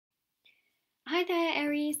Hi there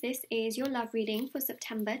Aries, this is your love reading for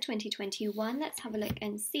September 2021. Let's have a look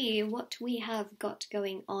and see what we have got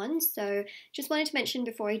going on. So just wanted to mention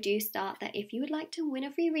before I do start that if you would like to win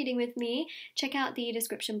a free reading with me, check out the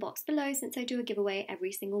description box below since I do a giveaway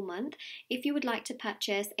every single month. If you would like to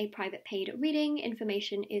purchase a private paid reading,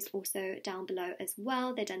 information is also down below as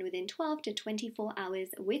well. They're done within 12 to 24 hours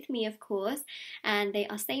with me, of course, and they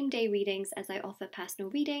are same day readings as I offer personal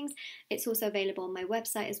readings. It's also available on my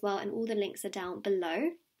website as well, and all the links are down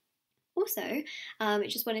below. Also, I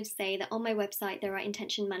just wanted to say that on my website there are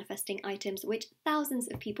intention manifesting items which thousands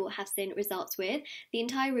of people have seen results with. The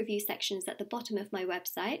entire review section is at the bottom of my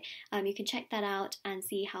website. You can check that out and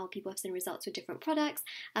see how people have seen results with different products.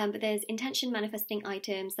 But there's intention manifesting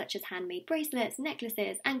items such as handmade bracelets,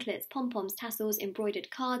 necklaces, anklets, pom-poms, tassels,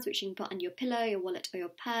 embroidered cards which you can put on your pillow, your wallet or your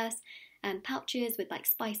purse, and pouches with like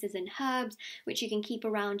spices and herbs which you can keep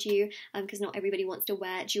around you because not everybody wants to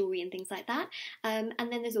wear jewelry and things like that. And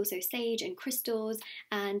then there's also sage and crystals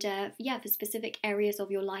and yeah, for specific areas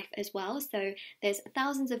of your life as well. So there's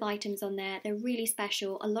thousands of items on there. They're really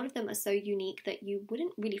special. A lot of them are so unique that you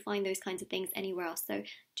wouldn't really find those kinds of things anywhere else. So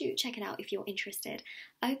do check it out if you're interested.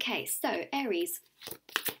 Okay, so Aries,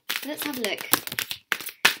 let's have a look.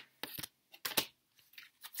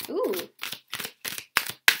 Ooh.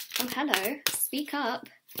 Oh, hello. Speak up.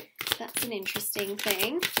 That's an interesting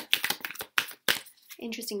thing.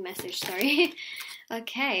 Interesting message, sorry.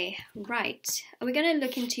 Okay, right. We're going to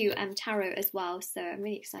look into tarot as well, so I'm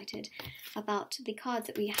really excited about the cards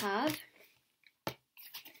that we have.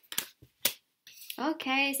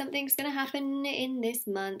 Okay, something's going to happen in this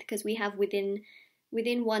month because we have within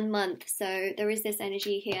 1 month. So there is this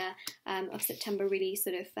energy here of September really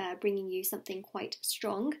sort of bringing you something quite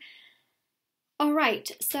strong. Alright,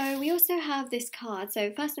 so we also have this card.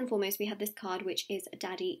 So first and foremost, we have this card which is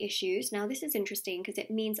Daddy Issues. Now this is interesting because it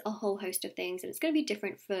means a whole host of things and it's going to be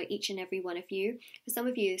different for each and every one of you. For some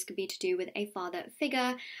of you, this could be to do with a father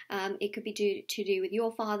figure. It could be to do with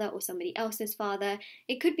your father or somebody else's father.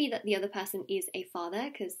 It could be that the other person is a father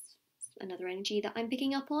because another energy that I'm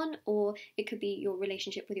picking up on, or it could be your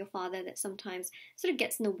relationship with your father that sometimes sort of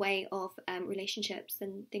gets in the way of relationships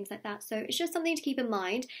and things like that. So it's just something to keep in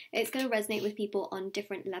mind. It's going to resonate with people on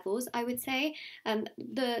different levels, I would say.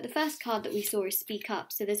 The first card that we saw is Speak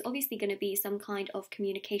Up. So there's obviously going to be some kind of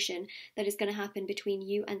communication that is going to happen between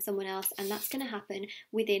you and someone else, and that's going to happen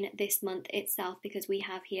within this month itself because we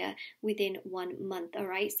have here within 1 month. All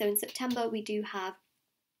right, so in September we do have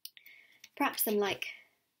perhaps some like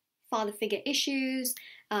father figure issues.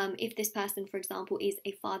 If this person, for example, is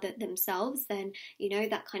a father themselves, then, you know,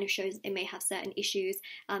 that kind of shows they may have certain issues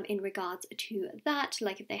in regards to that.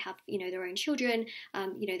 Like if they have, you know, their own children,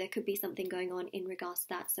 you know, there could be something going on in regards to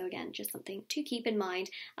that. So again, just something to keep in mind.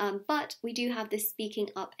 But we do have this speaking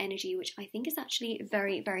up energy, which I think is actually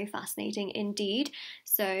very, very fascinating indeed.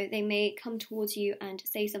 So they may come towards you and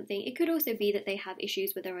say something. It could also be that they have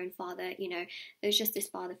issues with their own father. You know, there's just this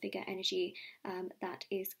father figure energy that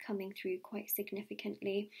is coming through quite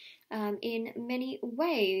significantly. In many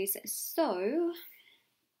ways. So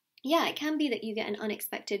yeah, it can be that you get an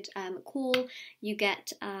unexpected call, you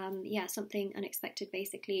get yeah, something unexpected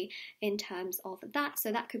basically in terms of that.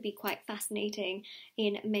 So that could be quite fascinating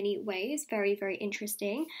in many ways, very, very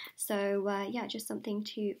interesting. So yeah, just something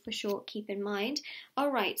to for sure keep in mind.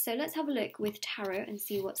 All right, so let's have a look with tarot and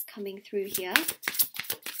see what's coming through here.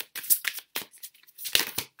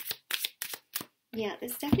 Yeah,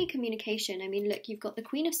 there's definitely communication. I mean, look, you've got the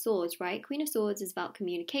Queen of Swords, right? Queen of Swords is about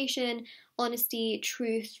communication, honesty,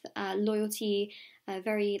 truth, loyalty,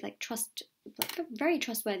 very like a very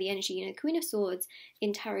trustworthy energy. You know, Queen of Swords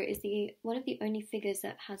in tarot is one of the only figures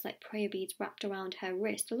that has like prayer beads wrapped around her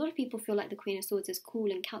wrist. A lot of people feel like the Queen of Swords is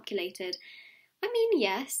cool and calculated. I mean,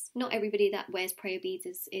 yes, not everybody that wears prayer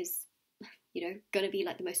beads is you know, gonna be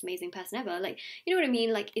like the most amazing person ever. Like, you know what I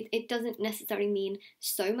mean? Like, it doesn't necessarily mean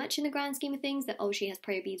so much in the grand scheme of things that, oh, she has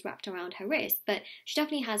prayer beads wrapped around her wrist, but she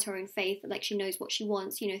definitely has her own faith, like she knows what she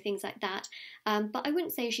wants, you know, things like that. But I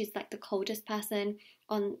wouldn't say she's like the coldest person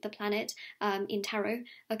on the planet in tarot.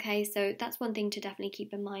 Okay, so that's one thing to definitely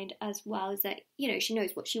keep in mind as well, is that, you know, she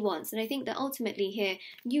knows what she wants. And I think that ultimately here,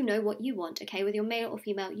 you know what you want, okay? Whether you're male or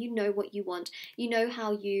female, you know what you want. You know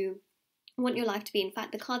how you want your life to be. In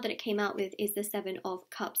fact, the card that it came out with is the Seven of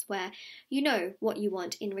Cups, where you know what you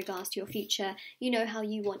want in regards to your future. You know how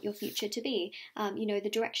you want your future to be. You know the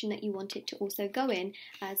direction that you want it to also go in,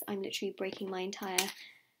 as I'm literally breaking my entire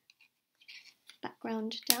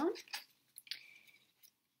background down.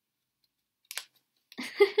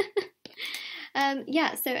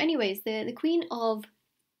 Yeah, so anyways, the Queen of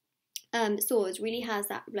Swords really has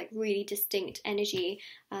that like really distinct energy,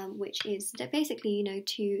 which is basically, you know,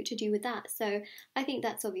 to do with that. So I think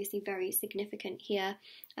that's obviously very significant here,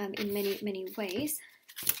 in many ways.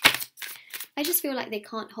 I just feel like they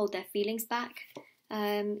can't hold their feelings back.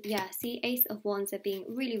 Yeah, see, Ace of Wands are being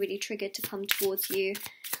really triggered to come towards you.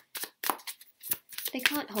 They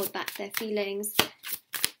can't hold back their feelings.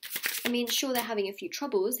 I mean, sure, they're having a few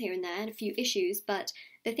troubles here and there and a few issues, but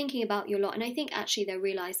they're thinking about you a lot. And I think actually they're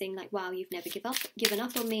realizing, like, wow, you've never given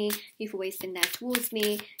up on me. You've always been there towards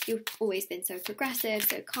me. You've always been so progressive,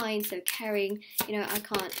 so kind, so caring. You know, I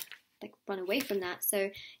can't like run away from that. So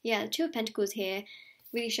yeah, the Two of Pentacles here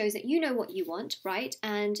really shows that you know what you want, right?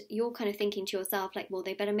 And you're kind of thinking to yourself, like, well,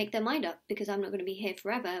 they better make their mind up, because I'm not going to be here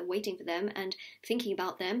forever waiting for them and thinking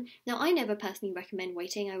about them. Now, I never personally recommend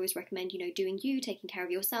waiting. I always recommend, you know, doing you, taking care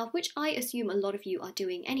of yourself, which I assume a lot of you are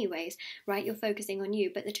doing anyways, right? You're focusing on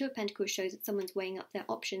you. But the Two of Pentacles shows that someone's weighing up their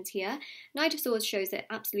options here. Knight of Swords shows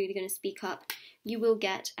that absolutely going to speak up. You will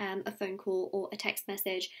get a phone call or a text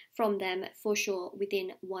message from them for sure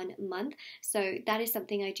within 1 month. So that is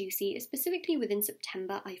something I do see, specifically within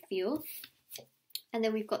September, I feel. And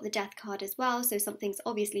then we've got the Death card as well, so something's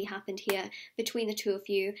obviously happened here between the two of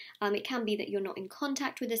you. It can be that you're not in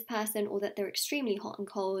contact with this person, or that they're extremely hot and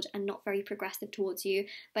cold and not very progressive towards you,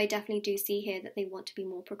 but I definitely do see here that they want to be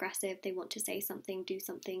more progressive. They want to say something, do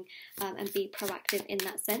something, and be proactive in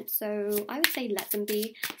that sense. So I would say let them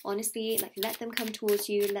be, honestly, like let them come towards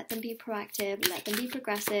you, let them be proactive, let them be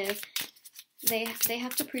progressive. They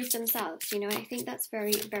have to prove themselves, you know. I think that's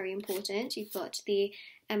very important. You've got the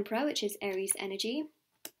Emperor, which is Aries energy.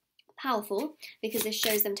 Powerful, because this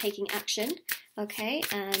shows them taking action, okay?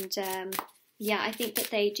 And yeah, I think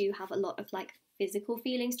that they do have a lot of like physical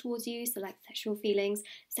feelings towards you, so like sexual feelings.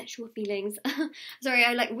 Sorry,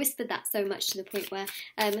 I like whispered that so much to the point where,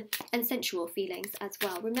 and sensual feelings as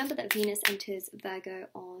well. Remember that Venus enters Virgo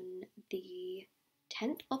on the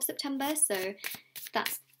 10th of September, so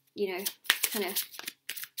that's, you know, kind of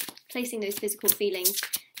placing those physical feelings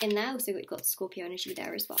in there. Also, we've got Scorpio energy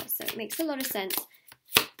there as well, so it makes a lot of sense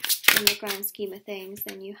in the grand scheme of things.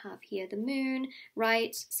 Then you have here the Moon,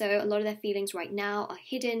 right? So a lot of their feelings right now are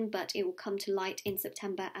hidden, but it will come to light in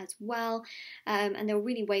September as well, and they'll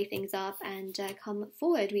really weigh things up and come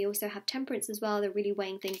forward. We also have Temperance as well. They're really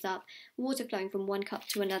weighing things up, water flowing from one cup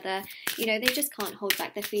to another. You know, they just can't hold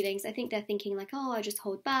back their feelings. I think they're thinking like, oh, I just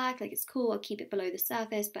hold back, like it's cool, I'll keep it below the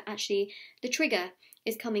surface, but actually the trigger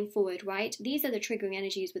is coming forward, right? These are the triggering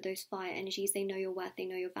energies with those fire energies. They know your worth, they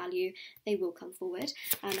know your value, they will come forward,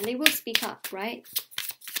 and they will speak up, right?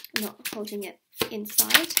 Not holding it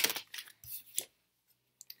inside.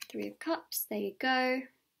 Three of Cups, there you go.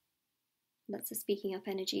 That's a speaking up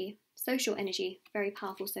energy. Social energy, very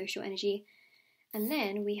powerful social energy. And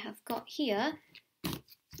then we have got here,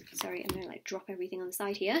 sorry, I'm going to like drop everything on the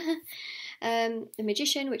side here. The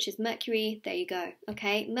Magician, which is Mercury, there you go.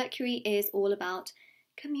 Okay, Mercury is all about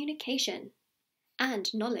communication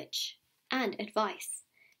and knowledge and advice.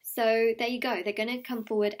 So there you go, they're going to come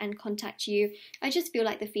forward and contact you. I just feel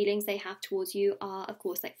like the feelings they have towards you are, of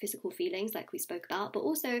course, like physical feelings like we spoke about, but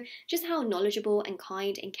also just how knowledgeable and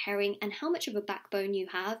kind and caring and how much of a backbone you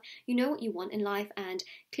have. You know what you want in life, and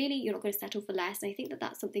clearly you're not going to settle for less. And I think that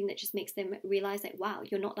that's something that just makes them realize that, wow,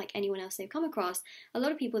 you're not like anyone else they've come across. A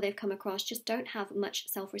lot of people they've come across just don't have much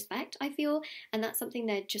self-respect, I feel, and that's something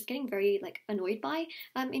they're just getting very like annoyed by,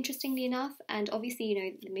 interestingly enough. And obviously, you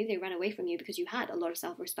know, maybe they ran away from you because you had a lot of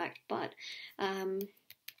self-respect, but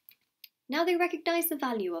now they recognize the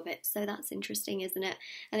value of it, so that's interesting, isn't it?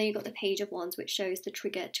 And then you've got the Page of Wands, which shows the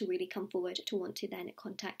trigger to really come forward, to want to then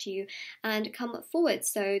contact you and come forward.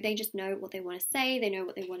 So they just know what they want to say, they know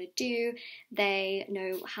what they want to do, they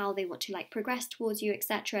know how they want to like progress towards you,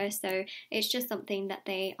 etc. So it's just something that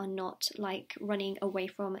they are not like running away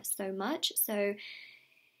from so much. So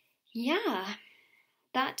yeah,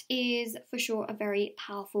 that is for sure a very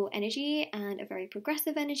powerful energy and a very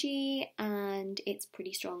progressive energy, and it's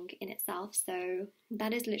pretty strong in itself. So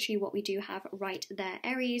that is literally what we do have right there,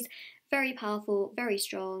 Aries. Very powerful, very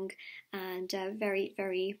strong, and very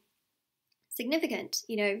significant,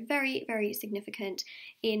 you know, very significant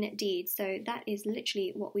indeed. So that is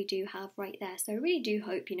literally what we do have right there. So I really do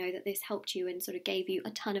hope, you know, that this helped you and sort of gave you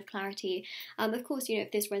a ton of clarity. Of course, you know,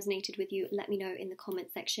 if this resonated with you, let me know in the comment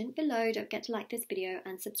section below. Don't forget to like this video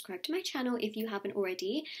and subscribe to my channel if you haven't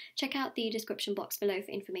already. Check out the description box below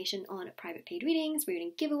for information on private paid readings,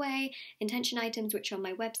 reading giveaway, intention items, which are on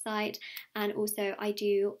my website. And also I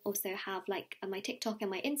do also have like my TikTok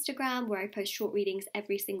and my Instagram, where I post short readings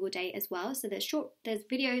every single day as well. So there's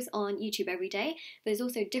videos on YouTube every day, but there's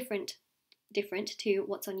also different different to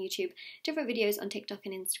what's on YouTube, different videos on TikTok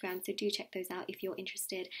and Instagram, so do check those out if you're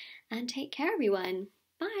interested. And take care, everyone.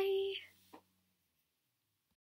 Bye!